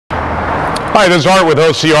Hi, this is Art with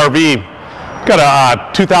OCRV. Got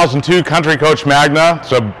a 2002 Country Coach Magna.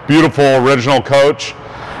 It's a beautiful original coach.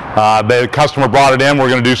 The customer brought it in. We're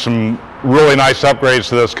going to do some really nice upgrades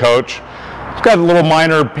to this coach. It's got a little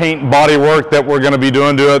minor paint and body work that we're going to be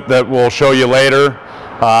doing to it that we'll show you later.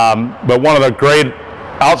 But one of the great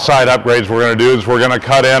outside upgrades we're going to do is we're going to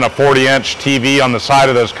cut in a 40-inch TV on the side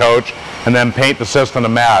of this coach and then paint the system to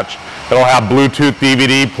match. It'll have Bluetooth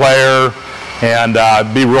DVD player and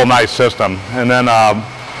be a real nice system. And then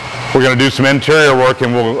we're going to do some interior work,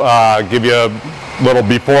 and we'll give you a little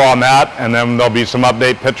before on that, and then there'll be some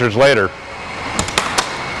update pictures later.